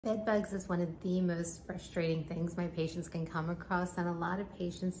Bed bugs is one of the most frustrating things my patients can come across, and a lot of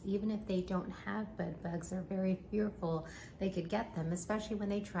patients, even if they don't have bed bugs, are very fearful they could get them, especially when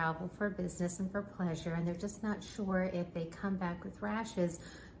they travel for business and for pleasure, and they're just not sure if they come back with rashes.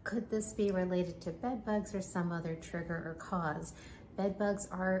 Could this be related to bed bugs or some other trigger or cause? Bed bugs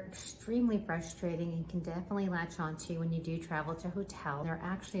are extremely frustrating and can definitely latch onto you when you do travel to a hotel. There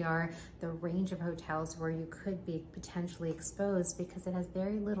actually are the range of hotels where you could be potentially exposed because it has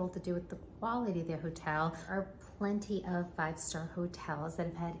very little to do with the quality of the hotel. There are plenty of five-star hotels that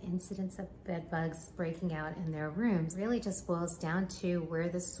have had incidents of bed bugs breaking out in their rooms. It really just boils down to where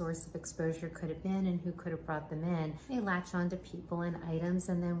the source of exposure could have been and who could have brought them in. They latch onto people and items,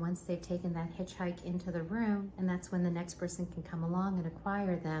 and then once they've taken that hitchhike into the room, and that's when the next person can come along and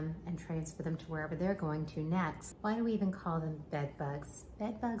acquire them and transfer them to wherever they're going to next. Why do we even call them bed bugs?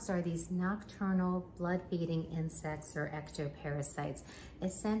 Bed bugs are these nocturnal blood-feeding insects or ectoparasites.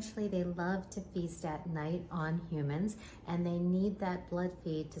 Essentially, they love to feast at night on humans, and they need that blood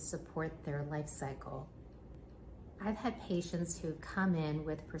feed to support their life cycle. I've had patients who come in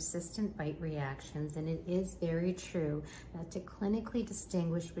with persistent bite reactions, and it is very true that to clinically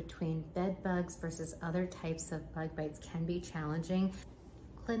distinguish between bed bugs versus other types of bug bites can be challenging.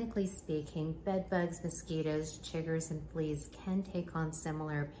 Clinically speaking, bed bugs, mosquitoes, chiggers, and fleas can take on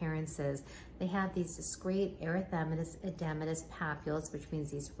similar appearances. They have these discrete erythematous papules, which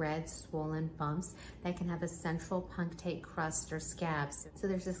means these red, swollen bumps that can have a central punctate crust or scabs. So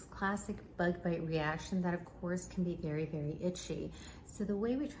there's this classic bug bite reaction that, of course, can be very, very itchy. So the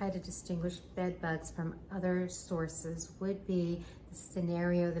way we try to distinguish bed bugs from other sources would be the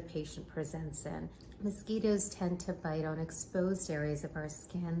scenario the patient presents in. Mosquitoes tend to bite on exposed areas of our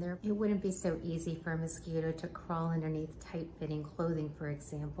skin. It wouldn't be so easy for a mosquito to crawl underneath tight-fitting clothing, for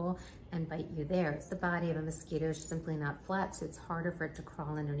example, and bite you there. The body of a mosquito is simply not flat, so it's harder for it to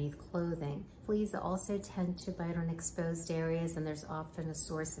crawl underneath clothing. Fleas also tend to bite on exposed areas, and there's often a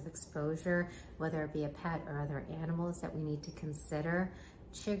source of exposure, whether it be a pet or other animals that we need to consider.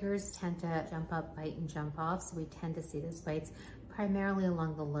 Chiggers tend to jump up, bite, and jump off, so we tend to see those bites primarily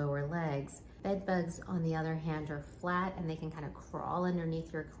along the lower legs. Bed bugs, on the other hand, are flat, and they can kind of crawl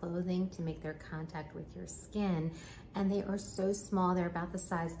underneath your clothing to make their contact with your skin. And they are so small, they're about the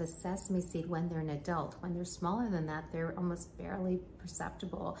size of a sesame seed when they're an adult. When they're smaller than that, they're almost barely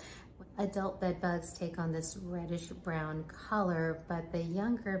perceptible. Adult bed bugs take on this reddish brown color, but the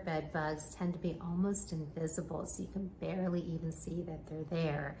younger bed bugs tend to be almost invisible, so you can barely even see that they're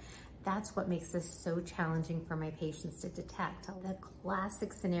there. That's what makes this so challenging for my patients to detect. The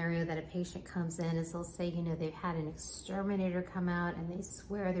classic scenario that a patient comes in is they'll say, they've had an exterminator come out and they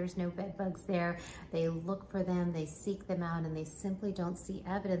swear there's no bed bugs there. They look for them, they seek them out, and they simply don't see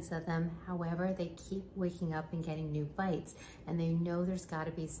evidence of them. However, they keep waking up and getting new bites, and they know there's got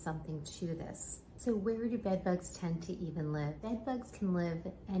to be something to this. So where do bed bugs tend to even live? Bed bugs can live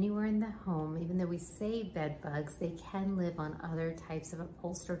anywhere in the home. Even though we say bed bugs, they can live on other types of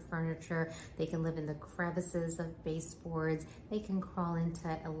upholstered furniture. They can live in the crevices of baseboards. They can crawl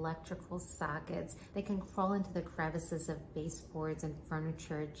into electrical sockets. They can crawl into the crevices of baseboards and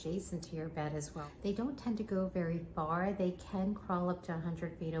furniture adjacent to your bed as well. They don't tend to go very far. They can crawl up to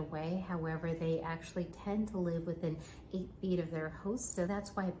 100 feet away. However, they actually tend to live within 8 feet of their host. So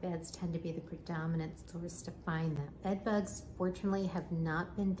that's why beds tend to be the predominant source to find them. Bed bugs, fortunately, have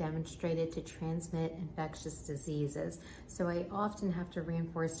not been demonstrated to transmit infectious diseases. So I often have to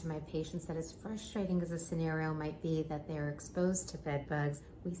reinforce to my patients that as frustrating as the scenario might be that they're exposed to bed bugs,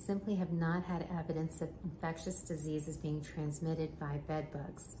 we simply have not had evidence of infectious diseases being transmitted by bed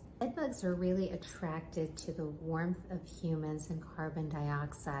bugs. Bed bugs are really attracted to the warmth of humans and carbon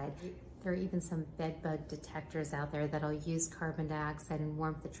dioxide. There are even some bed bug detectors out there that'll use carbon dioxide and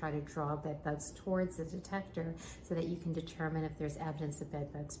warmth to try to draw bed bugs towards the detector so that you can determine if there's evidence of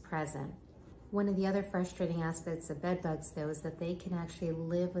bed bugs present. One of the other frustrating aspects of bed bugs, though, is that they can actually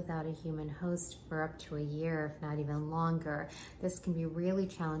live without a human host for up to a year, if not even longer. This can be really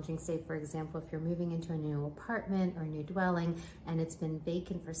challenging. Say, for example, if you're moving into a new apartment or a new dwelling and it's been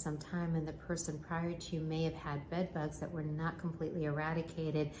vacant for some time and the person prior to you may have had bed bugs that were not completely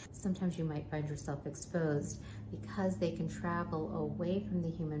eradicated, sometimes you might find yourself exposed. Because they can travel away from the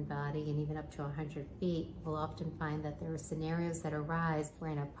human body and even up to 100 feet, we'll often find that there are scenarios that arise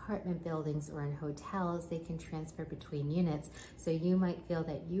where in apartment buildings or in hotels, they can transfer between units. So you might feel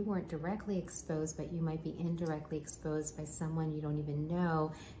that you weren't directly exposed, but you might be indirectly exposed by someone you don't even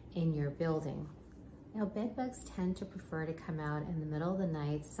know in your building. Now, bed bugs tend to prefer to come out in the middle of the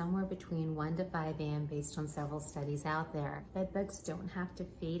night, somewhere between 1 to 5 a.m. based on several studies out there. Bed bugs don't have to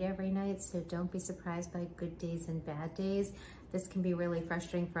feed every night, so don't be surprised by good days and bad days. This can be really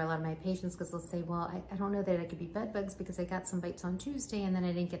frustrating for a lot of my patients because they'll say, well, I don't know that it could be bed bugs because I got some bites on Tuesday and then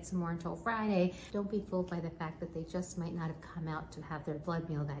I didn't get some more until Friday. Don't be fooled by the fact that they just might not have come out to have their blood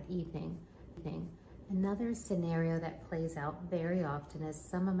meal that evening. Another scenario that plays out very often is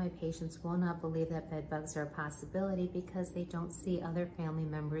some of my patients will not believe that bed bugs are a possibility because they don't see other family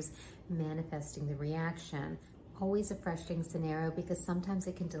members manifesting the reaction. Always a frustrating scenario because sometimes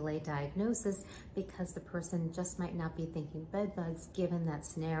it can delay diagnosis because the person just might not be thinking bed bugs given that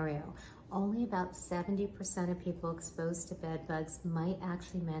scenario. Only about 70% of people exposed to bed bugs might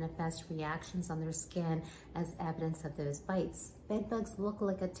actually manifest reactions on their skin as evidence of those bites. Bed bugs look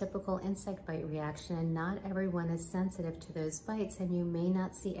like a typical insect bite reaction, and not everyone is sensitive to those bites, and you may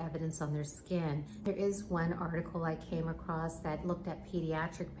not see evidence on their skin. There is one article I came across that looked at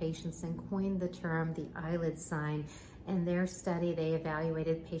pediatric patients and coined the term the eyelid sign. In their study, they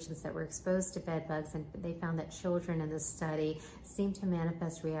evaluated patients that were exposed to bed bugs, and they found that children in this study seemed to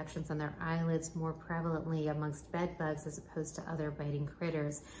manifest reactions on their eyelids more prevalently amongst bed bugs as opposed to other biting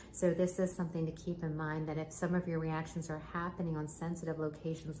critters. So this is something to keep in mind, that if some of your reactions are happening on sensitive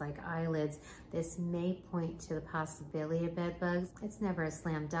locations like eyelids, this may point to the possibility of bed bugs. It's never a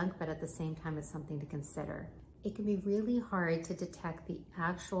slam dunk, but at the same time, it's something to consider. It can be really hard to detect the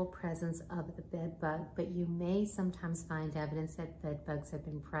actual presence of the bed bug, but you may sometimes find evidence that bed bugs have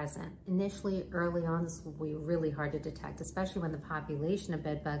been present. Initially, early on, this will be really hard to detect, especially when the population of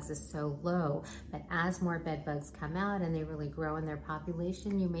bed bugs is so low. But as more bed bugs come out and they really grow in their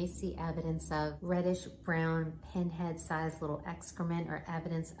population, you may see evidence of reddish brown pinhead-sized little excrement or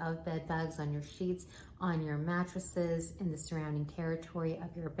evidence of bed bugs on your sheets, on your mattresses, in the surrounding territory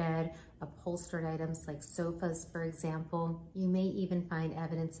of your bed, upholstered items like sofas, for example. You may even find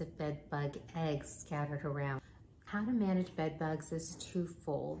evidence of bed bug eggs scattered around. How to manage bed bugs is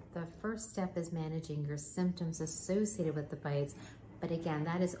twofold. The first step is managing your symptoms associated with the bites, but again,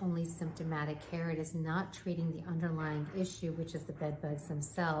 that is only symptomatic care. It is not treating the underlying issue, which is the bed bugs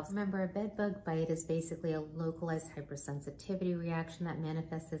themselves. Remember, a bed bug bite is basically a localized hypersensitivity reaction that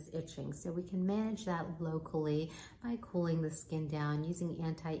manifests as itching. So we can manage that locally by cooling the skin down, using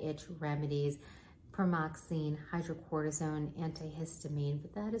anti-itch remedies, pramoxine, hydrocortisone, antihistamine,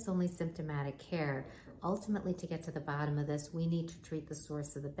 but that is only symptomatic care. Ultimately, to get to the bottom of this, we need to treat the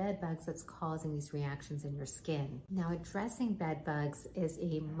source of the bed bugs that's causing these reactions in your skin. Now, addressing bed bugs is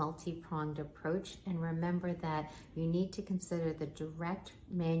a multi-pronged approach, and remember that you need to consider the direct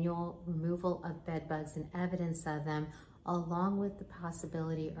manual removal of bed bugs and evidence of them, along with the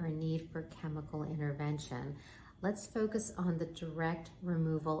possibility or need for chemical intervention. Let's focus on the direct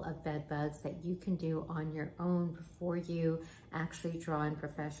removal of bed bugs that you can do on your own before you actually draw in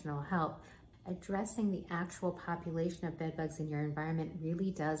professional help. Addressing the actual population of bed bugs in your environment really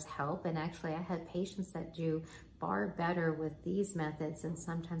does help, and actually I have patients that do far better with these methods and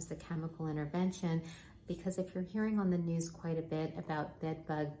sometimes the chemical intervention, because if you're hearing on the news quite a bit about bed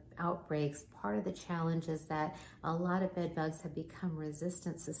bug outbreaks, part of the challenge is that a lot of bed bugs have become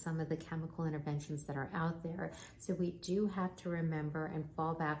resistant to some of the chemical interventions that are out there. So we do have to remember and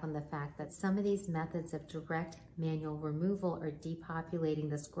fall back on the fact that some of these methods of direct manual removal or depopulating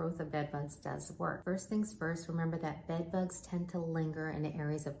this growth of bed bugs does work. First things first, remember that bed bugs tend to linger in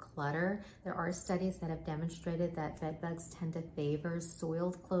areas of clutter. There are studies that have demonstrated that bed bugs tend to favor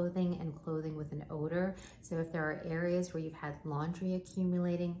soiled clothing and clothing with an odor. So if there are areas where you've had laundry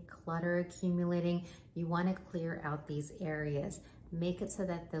accumulating, clutter accumulating, you want to clear out these areas. Make it so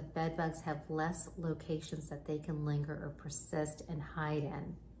that the bed bugs have less locations that they can linger or persist and hide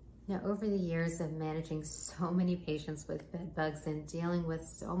in. Now, over the years of managing so many patients with bed bugs and dealing with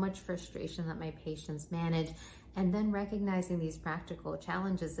so much frustration that my patients manage, and then recognizing these practical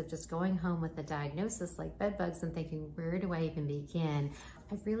challenges of just going home with a diagnosis like bed bugs and thinking, where do I even begin?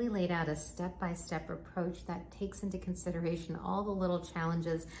 I've really laid out a step-by-step approach that takes into consideration all the little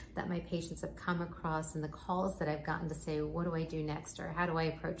challenges that my patients have come across and the calls that I've gotten to say, what do I do next, or how do I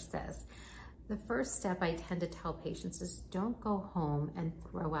approach this? The first step I tend to tell patients is don't go home and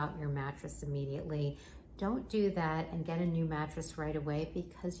throw out your mattress immediately. Don't do that and get a new mattress right away,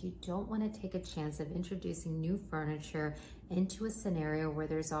 because you don't want to take a chance of introducing new furniture into a scenario where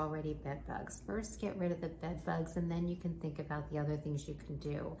there's already bed bugs. First, get rid of the bed bugs, and then you can think about the other things you can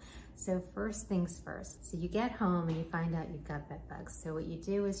do. So first things first. So you get home and you find out you've got bed bugs. So what you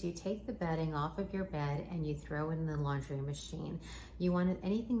do is you take the bedding off of your bed and you throw it in the laundry machine. You want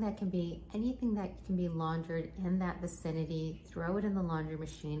anything that can be laundered in that vicinity, throw it in the laundry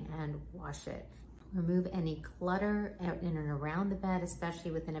machine and wash it. Remove any clutter in and around the bed,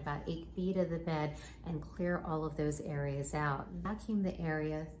 especially within about 8 feet of the bed, and clear all of those areas out. Vacuum the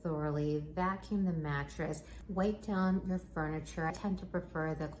area thoroughly, vacuum the mattress, wipe down your furniture. I tend to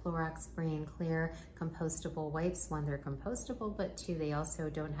prefer the Clorox Free and Clear compostable wipes. One, they're compostable, but two, they also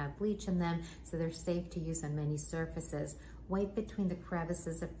don't have bleach in them, so they're safe to use on many surfaces. Wipe between the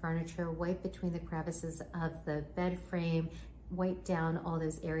crevices of furniture, wipe between the crevices of the bed frame, wipe down all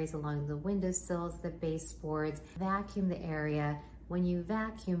those areas along the windowsills, the baseboards, vacuum the area. When you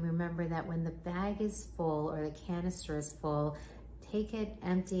vacuum, remember that when the bag is full or the canister is full, take it,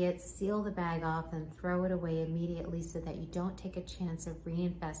 empty it, seal the bag off, and throw it away immediately so that you don't take a chance of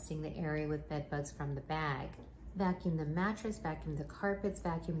reinfesting the area with bed bugs from the bag. Vacuum the mattress, vacuum the carpets,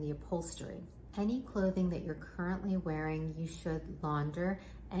 vacuum the upholstery. Any clothing that you're currently wearing, you should launder.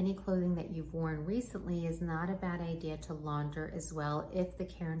 Any clothing that you've worn recently is not a bad idea to launder as well if the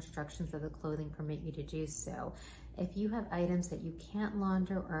care instructions of the clothing permit you to do so. If you have items that you can't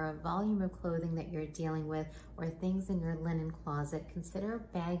launder or a volume of clothing that you're dealing with or things in your linen closet, consider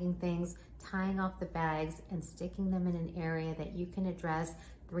bagging things, tying off the bags, and sticking them in an area that you can address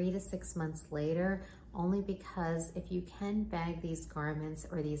 3 to 6 months later, only because if you can bag these garments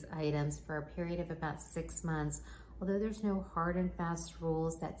or these items for a period of about 6 months, although there's no hard and fast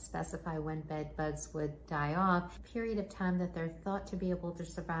rules that specify when bed bugs would die off, the period of time that they're thought to be able to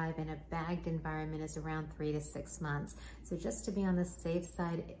survive in a bagged environment is around 3 to 6 months. So just to be on the safe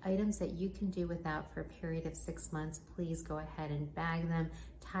side, items that you can do without for a period of 6 months, please go ahead and bag them,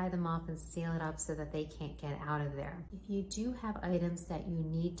 tie them off, and seal it up so that they can't get out of there. If you do have items that you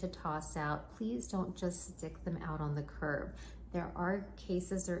need to toss out, please don't just stick them out on the curb. There are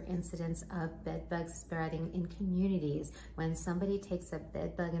cases or incidents of bed bugs spreading in communities when somebody takes a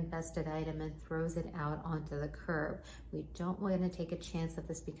bed bug infested item and throws it out onto the curb. We don't want to take a chance of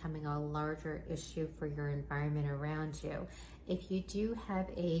this becoming a larger issue for your environment around you. If you do have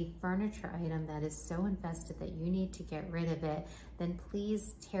a furniture item that is so infested that you need to get rid of it, then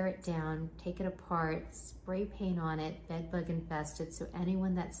please tear it down, take it apart, spray paint on it, bed bug infested, so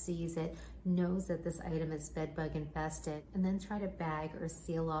anyone that sees it knows that this item is bed bug infested, and then try to bag or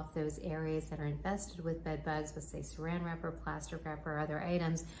seal off those areas that are infested with bed bugs with, say, saran wrap or plastic wrap or other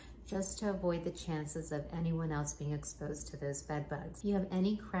items, just to avoid the chances of anyone else being exposed to those bed bugs. If you have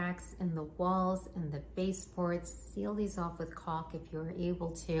any cracks in the walls and the baseboards, seal these off with caulk if you are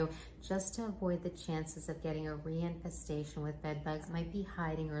able to, just to avoid the chances of getting a reinfestation with bed bugs that might be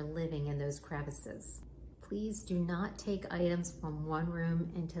hiding or living in those crevices. Please do not take items from one room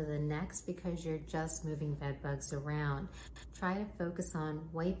into the next because you're just moving bed bugs around. Try to focus on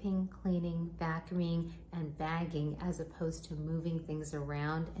wiping, cleaning, vacuuming, and bagging as opposed to moving things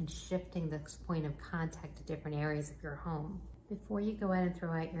around and shifting the point of contact to different areas of your home. Before you go out and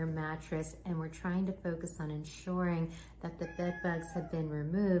throw out your mattress, and we're trying to focus on ensuring that the bed bugs have been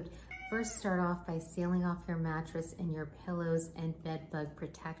removed, first start off by sealing off your mattress and your pillows and bed bug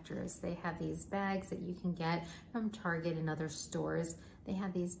protectors. They have these bags that you can get from Target and other stores. They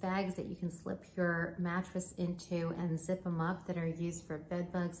have these bags that you can slip your mattress into and zip them up that are used for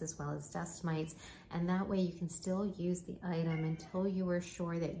bed bugs as well as dust mites. And that way you can still use the item until you are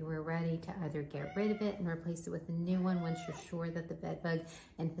sure that you are ready to either get rid of it and replace it with a new one once you're sure that the bed bug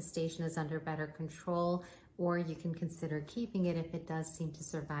infestation is under better control, or you can consider keeping it if it does seem to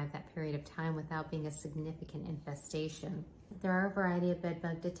survive that period of time without being a significant infestation. There are a variety of bed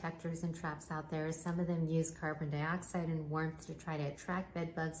bug detectors and traps out there. Some of them use carbon dioxide and warmth to try to attract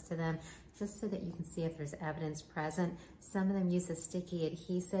bed bugs to them, just so that you can see if there's evidence present. Some of them use a sticky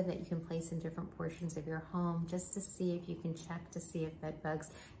adhesive that you can place in different portions of your home just to see if you can check to see if bed bugs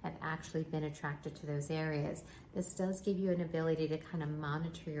have actually been attracted to those areas. This does give you an ability to kind of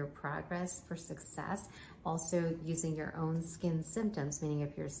monitor your progress for success. Also using your own skin symptoms, meaning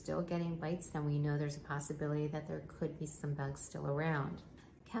if you're still getting bites, then we know there's a possibility that there could be some bugs still around.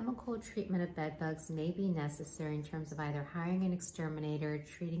 Chemical treatment of bed bugs may be necessary in terms of either hiring an exterminator or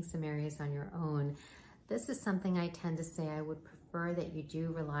treating some areas on your own. This is something I tend to say I would prefer that you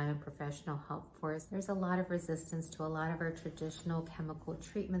do rely on professional help for. There's a lot of resistance to a lot of our traditional chemical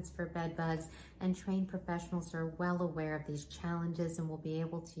treatments for bed bugs, and trained professionals are well aware of these challenges and will be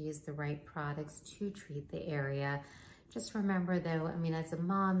able to use the right products to treat the area. Just remember though, I mean, as a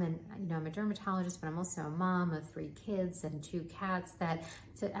mom, and I'm a dermatologist, but I'm also a mom of 3 kids and 2 cats, that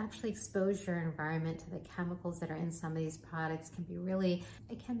to actually expose your environment to the chemicals that are in some of these products can be really,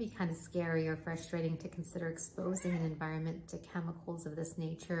 it can be kind of scary or frustrating to consider exposing an environment to chemicals of this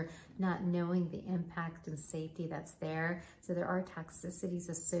nature, not knowing the impact and safety that's there. So there are toxicities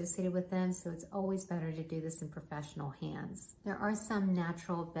associated with them, so it's always better to do this in professional hands. There are some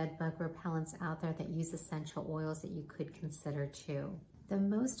natural bed bug repellents out there that use essential oils that you could consider too. The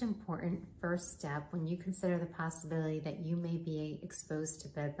most important first step when you consider the possibility that you may be exposed to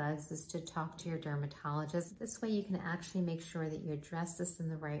bed bugs is to talk to your dermatologist. This way you can actually make sure that you address this in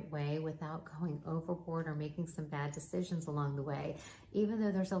the right way without going overboard or making some bad decisions along the way. Even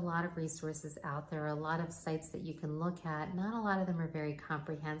though there's a lot of resources out there, a lot of sites that you can look at, not a lot of them are very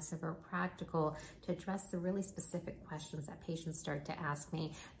comprehensive or practical to address the really specific questions that patients start to ask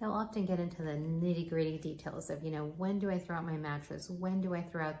me. They'll often get into the nitty-gritty details of, when do I throw out my mattress? When do I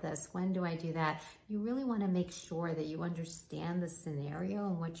throw out this? When do I do that? You really want to make sure that you understand the scenario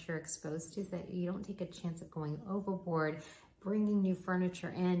and what you're exposed to, so that you don't take a chance of going overboard, bringing new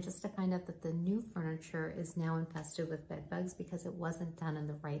furniture in just to find out that the new furniture is now infested with bed bugs because it wasn't done in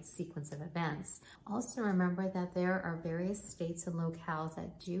the right sequence of events. Also remember that there are various states and locales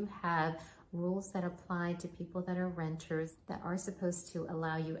that do have rules that apply to people that are renters that are supposed to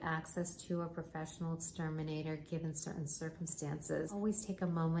allow you access to a professional exterminator given certain circumstances. Always take a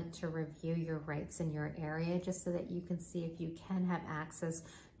moment to review your rights in your area just so that you can see if you can have access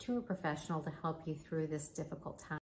to a professional to help you through this difficult time.